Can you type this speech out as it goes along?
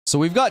So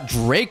we've got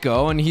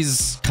Draco, and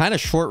he's kind of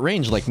short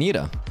range like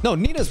Nita. No,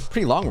 Nita's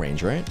pretty long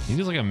range, right?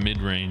 Nita's like a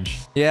mid-range.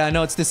 Yeah, I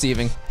know, it's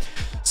deceiving.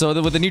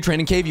 So with the new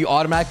training cave, you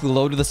automatically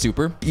load with the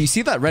super. You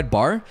see that red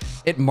bar?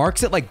 It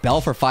marks it like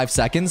Bell for 5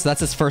 seconds. That's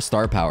his first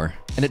star power.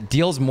 And it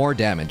deals more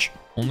damage.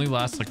 Only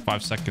lasts like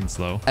 5 seconds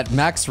though. At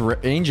max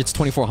range, it's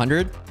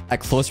 2400. At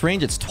close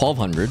range, it's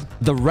 1200.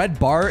 The red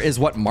bar is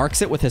what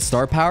marks it with his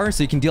star power,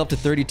 so you can deal up to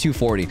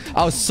 3240.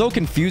 I was so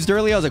confused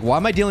earlier. I was like, why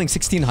am I dealing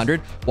 1600?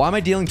 Why am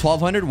I dealing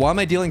 1200? Why am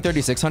I dealing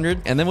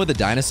 3600? And then with the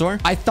dinosaur,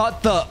 I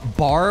thought the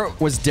bar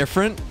was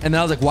different. And then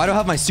I was like, why do I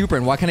have my super?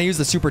 And why can I use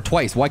the super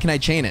twice? Why can I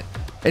chain it?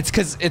 It's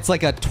because it's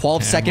like a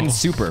 12-second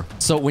super.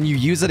 So when you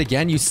use it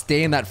again, you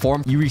stay in that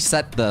form. You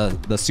reset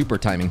the super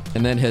timing.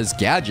 And then his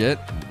gadget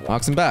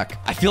knocks him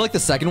back. I feel like the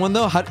second one,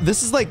 though,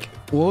 this is like,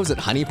 what was it?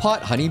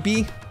 Honeypot?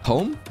 Honeybee?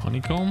 Home?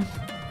 Honeycomb?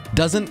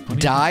 Doesn't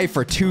die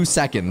for 2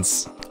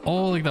 seconds.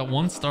 Oh, like that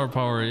 1-star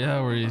power. Yeah,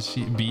 where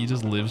bee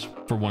just lives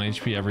for 1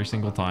 HP every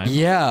single time.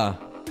 Yeah.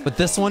 But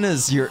this one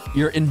is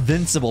you're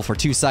invincible for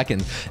 2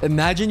 seconds.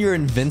 Imagine you're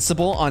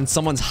invincible on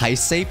someone's heist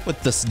safe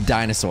with this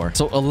dinosaur.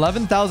 So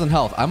 11,000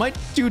 health. I might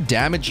do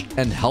damage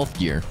and health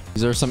gear.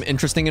 These are some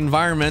interesting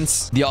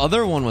environments. The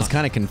other one was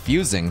kind of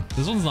confusing.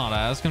 This one's not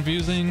as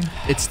confusing.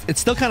 It's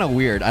still kind of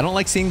weird. I don't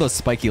like seeing those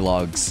spiky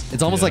logs.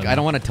 It's almost like I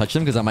don't want to touch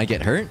them because I might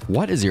get hurt.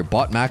 What is your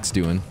bot Max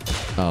doing?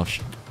 Oh,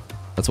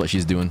 that's what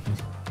she's doing.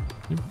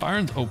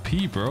 Byron's OP,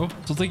 bro.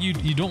 So it's like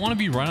you don't want to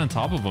be right on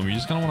top of him. You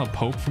just kind of want to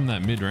poke from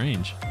that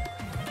mid-range.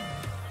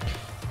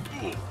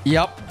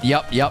 Yep.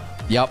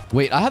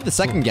 Wait, I have the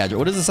second gadget.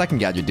 What does the second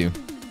gadget do?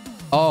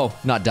 Oh,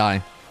 not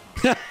die.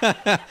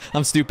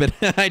 I'm stupid.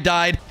 I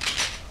died.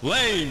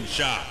 Lane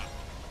shot.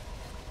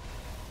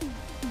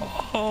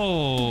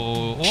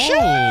 Oh.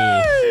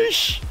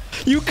 Sheesh!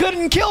 You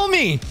couldn't kill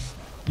me.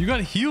 You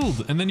got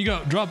healed and then you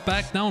got dropped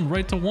back down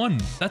right to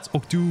 1.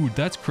 Oh, dude,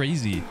 that's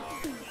crazy.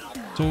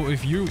 So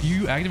if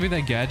you activate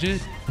that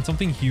gadget and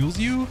something heals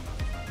you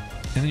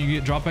and then you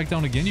get dropped back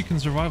down again, you can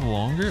survive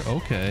longer.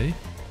 Okay.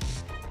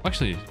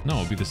 Actually, no,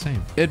 it'd be the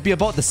same. It'd be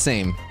about the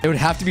same. It would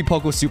have to be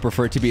Poco Super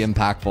for it to be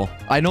impactful.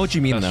 I know what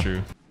you mean, That's though.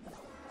 True.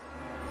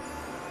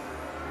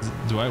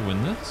 Do I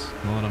win this?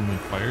 Now that I'm a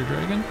fire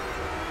dragon?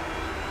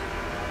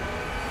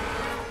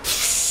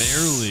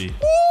 Barely.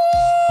 Woo!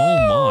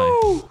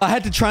 Oh my. I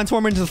had to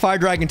transform into the fire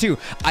dragon too.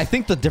 I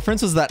think the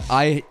difference was that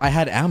I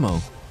had ammo.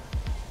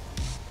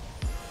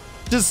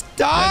 Just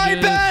die,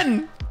 Gadget.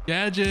 Ben!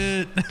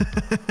 Gadget.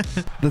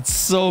 That's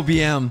so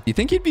BM. You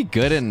think he'd be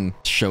good in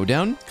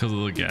Showdown? Because of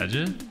the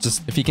gadget?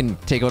 Just if he can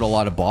take out a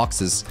lot of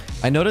boxes.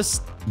 I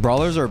noticed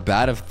brawlers are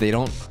bad if they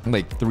don't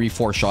like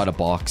 3-4 shot a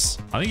box.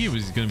 I think he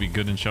was going to be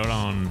good in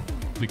Showdown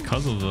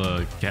because of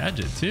the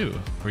gadget too,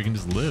 where he can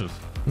just live.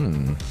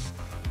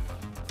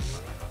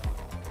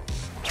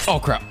 Oh,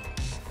 crap.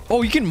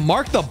 Oh, you can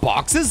mark the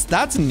boxes?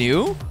 That's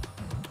new.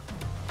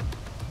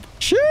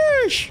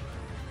 Sheesh.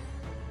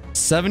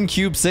 7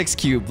 cube, 6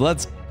 cube.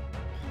 Let's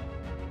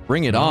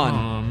bring it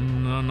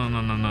on. No.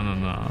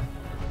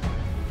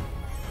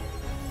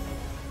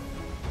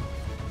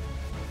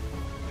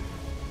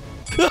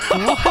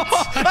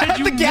 I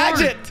have the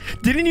gadget.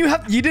 You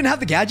didn't have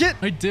the gadget?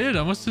 I did.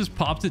 I must have just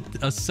popped it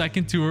a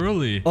second too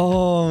early.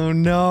 Oh,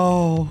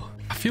 no.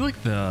 I feel like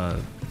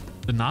the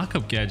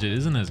knock-up gadget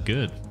isn't as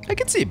good. I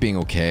could see it being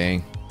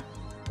okay.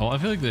 Oh, I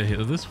feel like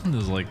this one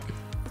is like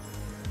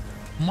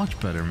much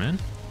better, man.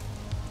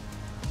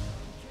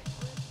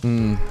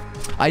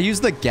 I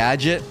used the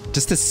gadget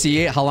just to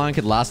see how long it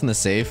could last in the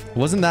safe.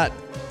 Wasn't that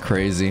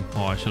crazy?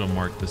 Oh, I should have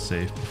marked the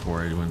safe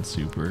before I went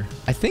super.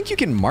 I think you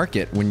can mark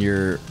it when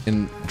you're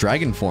in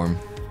dragon form.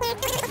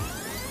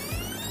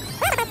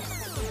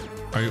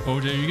 OJ,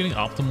 are you getting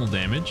optimal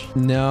damage?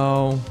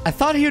 No. I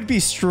thought he would be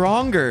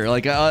stronger.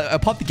 Like, I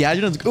popped the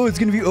gadget and I was like, oh, it's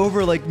going to be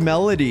over like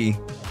Melody.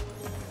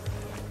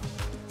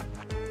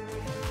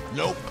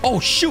 Nope. Oh,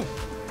 shoot.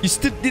 You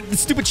did the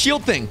stupid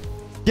shield thing.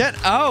 Get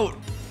out.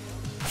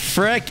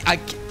 Frick.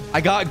 I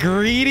got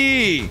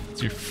greedy.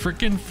 It's your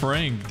freaking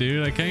Frank,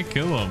 dude. I can't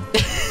kill him.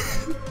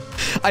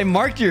 I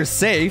marked your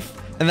safe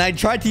and I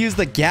tried to use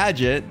the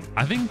gadget.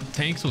 I think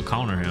tanks will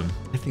counter him.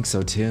 I think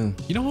so too.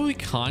 You know what he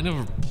kind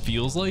of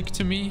feels like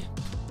to me?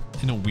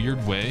 In a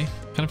weird way.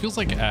 Kind of feels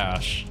like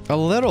Ash. A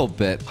little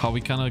bit. How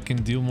we kind of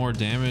can deal more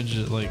damage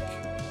at like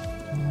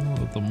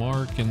with the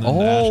mark and then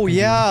Oh, Ash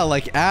yeah,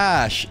 like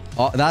Ash.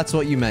 Oh, that's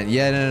what you meant.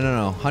 Yeah,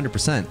 no.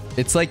 100%.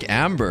 It's like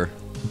Amber,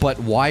 but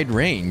wide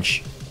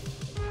range.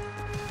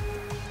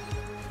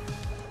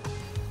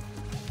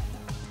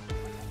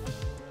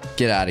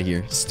 Get out of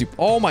here. Stupid.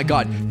 Oh my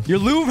god. Your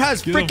Lou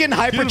has freaking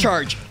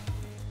hypercharge.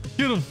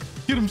 Get him.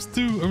 Get him,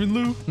 Stu. I mean,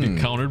 Lou. Get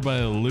countered by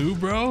a Lou,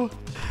 bro.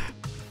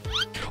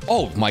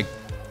 Oh my.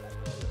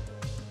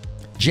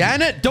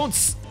 Janet, don't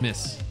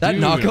miss. That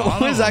Dude,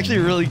 knockout was actually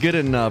really good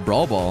in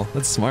Brawl Ball.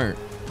 That's smart.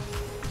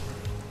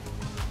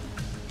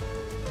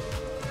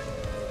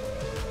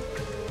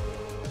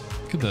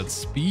 Look at that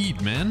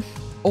speed, man.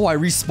 Oh, I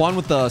respawn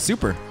with the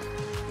super.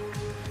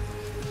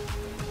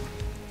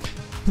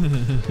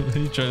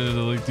 You try to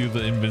like do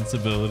the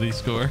invincibility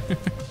score.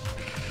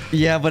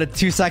 Yeah, but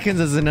 2 seconds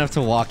is enough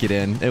to walk it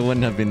in. It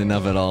wouldn't have been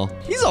enough at all.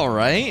 He's all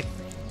right.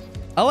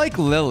 I like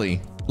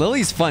Lily.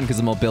 Lily's fun because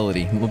of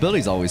mobility.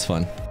 Mobility's always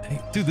fun.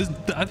 Hey, dude,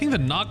 I think the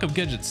knockup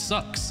gadget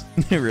sucks.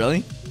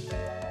 Really?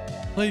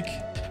 Like,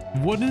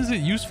 what is it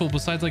useful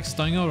besides like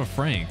stunning out a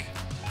Frank?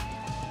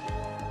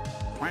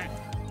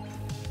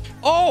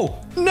 Oh,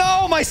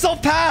 no, my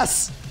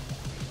self-pass.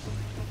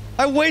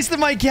 I wasted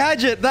my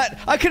gadget. That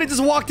I could have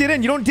just walked it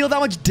in. You don't deal that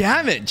much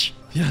damage.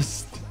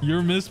 Yes,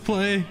 your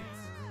misplay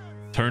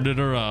turned it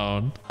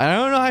around. I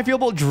don't know how I feel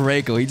about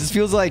Draco. He just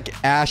feels like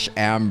Ash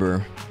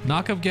Amber.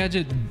 Knockup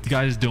gadget,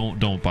 guys,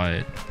 don't buy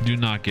it. Do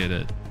not get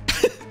it.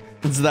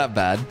 It's that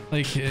bad.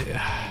 Like,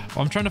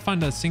 I'm trying to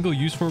find a single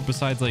use for it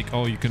besides like,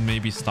 oh, you can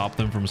maybe stop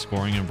them from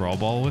scoring in Brawl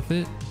Ball with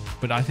it.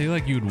 But I feel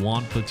like you'd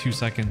want the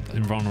 2-second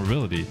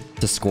invulnerability.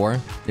 To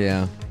score?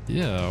 Yeah.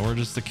 Yeah, or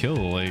just to kill.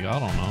 Like, I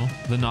don't know.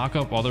 The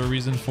knockup, other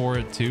reason for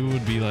it too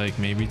would be like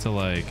maybe to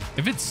like,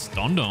 if it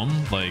stunned them,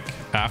 like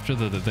after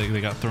they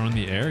got thrown in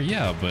the air,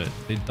 yeah, but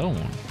they don't.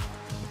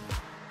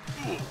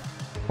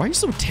 Why are you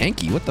so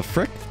tanky? What the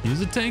frick? Use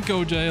a tank,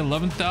 OJ,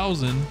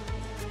 11,000.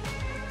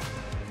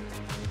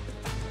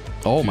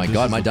 Oh Dude, my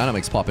god, my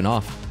dynamic's popping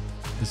off.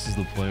 This is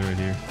the play right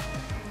here.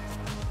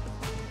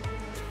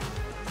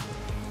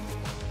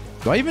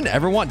 Do I even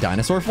ever want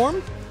dinosaur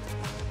form?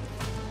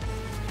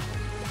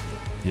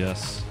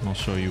 Yes, I'll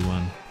show you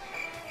when.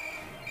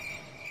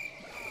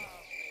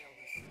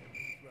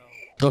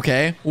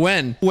 Okay,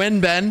 when?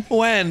 When, Ben?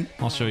 When?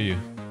 I'll show you.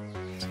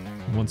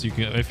 Once you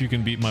can, if you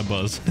can beat my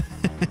Buzz.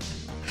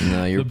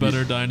 No, you're the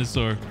better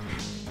dinosaur.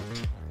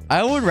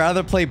 I would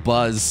rather play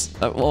Buzz.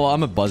 Well,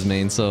 I'm a Buzz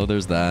main, so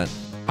there's that.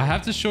 I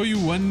have to show you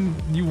when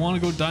you want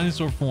to go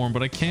dinosaur form,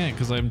 but I can't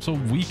because I'm so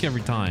weak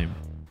every time.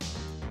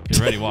 Get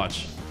ready,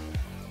 watch.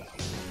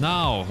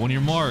 Now, when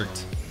you're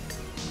marked.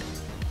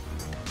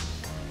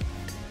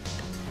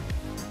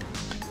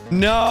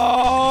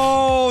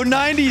 No,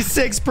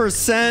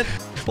 96%.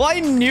 Well, I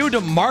knew to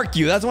mark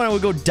you. That's when I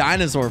would go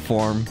dinosaur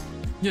form.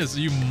 Yeah, so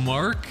you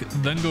mark,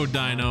 then go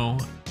dino,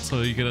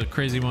 so you get a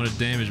crazy amount of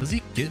damage. Does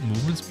he get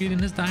movement speed in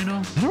his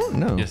dino? I don't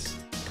know. Yes.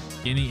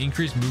 Any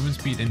increased movement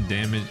speed and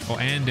damage,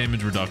 and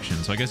damage reduction.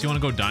 So I guess you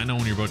want to go dino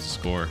when you're about to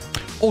score.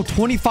 Oh,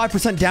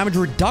 25% damage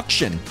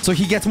reduction. So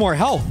he gets more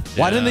health.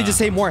 Why didn't they just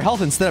say more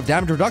health instead of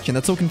damage reduction?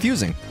 That's so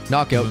confusing.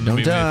 Knockout, don't That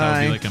would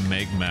die. be like a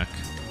Meg Mech.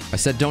 I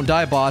said don't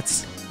die,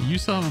 bots. You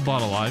still have a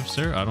bot alive,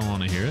 sir? I don't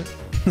want to hear it.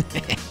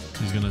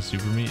 He's gonna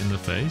super me in the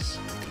face.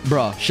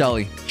 Bruh,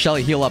 Shelly.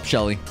 Shelly, heal up,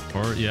 Shelly.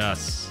 Or,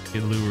 yes.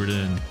 Get lured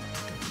in.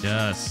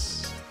 Yes.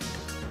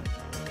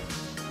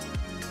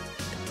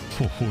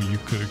 Oh, you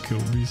could have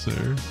killed me,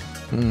 sir.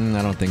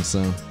 I don't think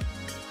so.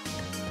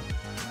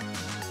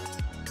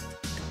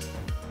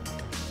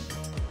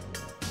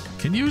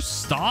 Can you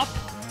stop?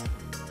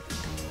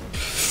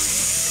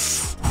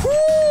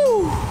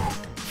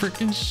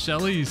 Freaking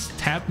Shelly's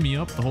tapped me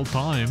up the whole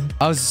time.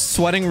 I was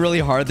sweating really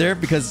hard there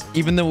because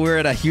even though we were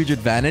at a huge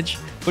advantage,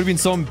 it would have been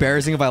so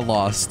embarrassing if I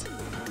lost.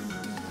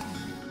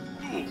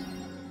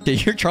 Okay,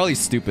 your Charlie's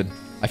stupid.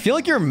 I feel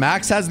like your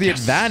Max has the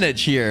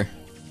advantage here.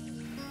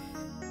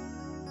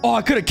 Oh,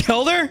 I could have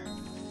killed her?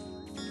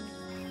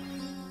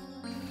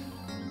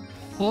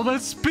 Oh,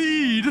 that's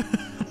speed.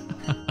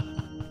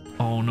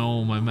 Oh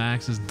no, my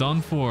Max is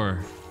done for.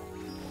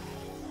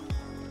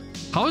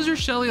 How is your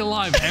Shelly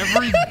alive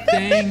every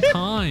dang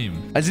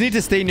time? I just need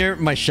to stay near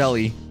my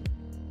Shelly.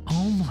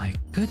 Oh my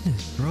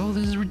goodness, bro.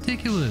 This is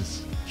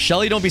ridiculous.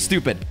 Shelly, don't be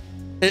stupid.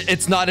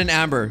 It's not an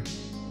Amber.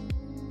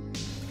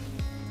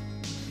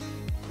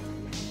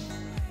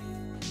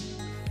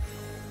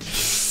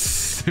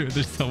 Dude,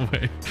 there's no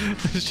way.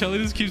 Shelly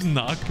just keeps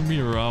knocking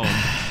me around.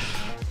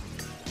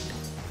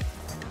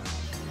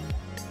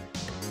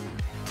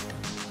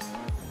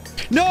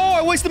 No,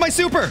 I wasted my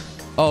super.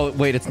 Oh,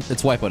 wait, it's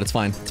wipeout. It's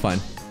fine. It's fine.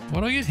 Why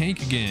do I get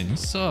Hank again? He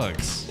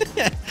sucks.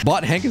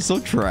 Bot Hank is so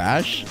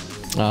trash.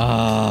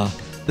 The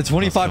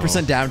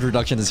 25% damage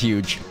reduction is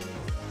huge.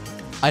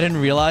 I didn't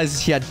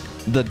realize he had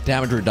the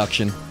damage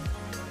reduction.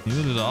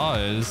 Neither did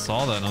I. I just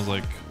saw that and I was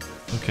like,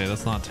 okay,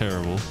 that's not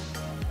terrible.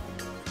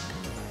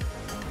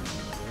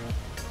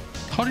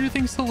 How do your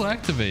things still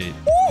activate?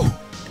 Woo!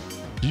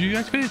 Did you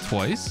activate it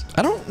twice?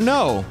 I don't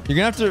know. You're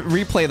gonna have to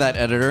replay that,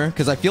 editor,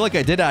 because I feel like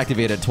I did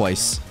activate it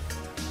twice.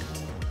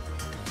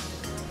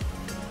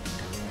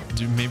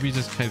 Dude, maybe you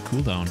just had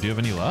cooldown. Do you have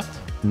any left?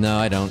 No,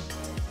 I don't.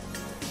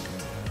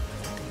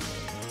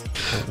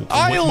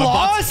 I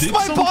lost!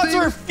 My bots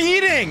were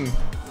feeding!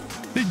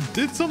 They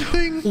did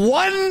something?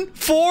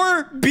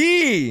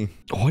 1-4-B!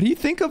 What do you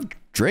think of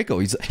Draco?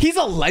 He's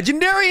a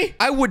legendary?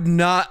 I would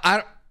not...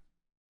 I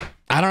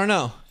don't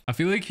know. I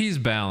feel like he's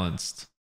balanced.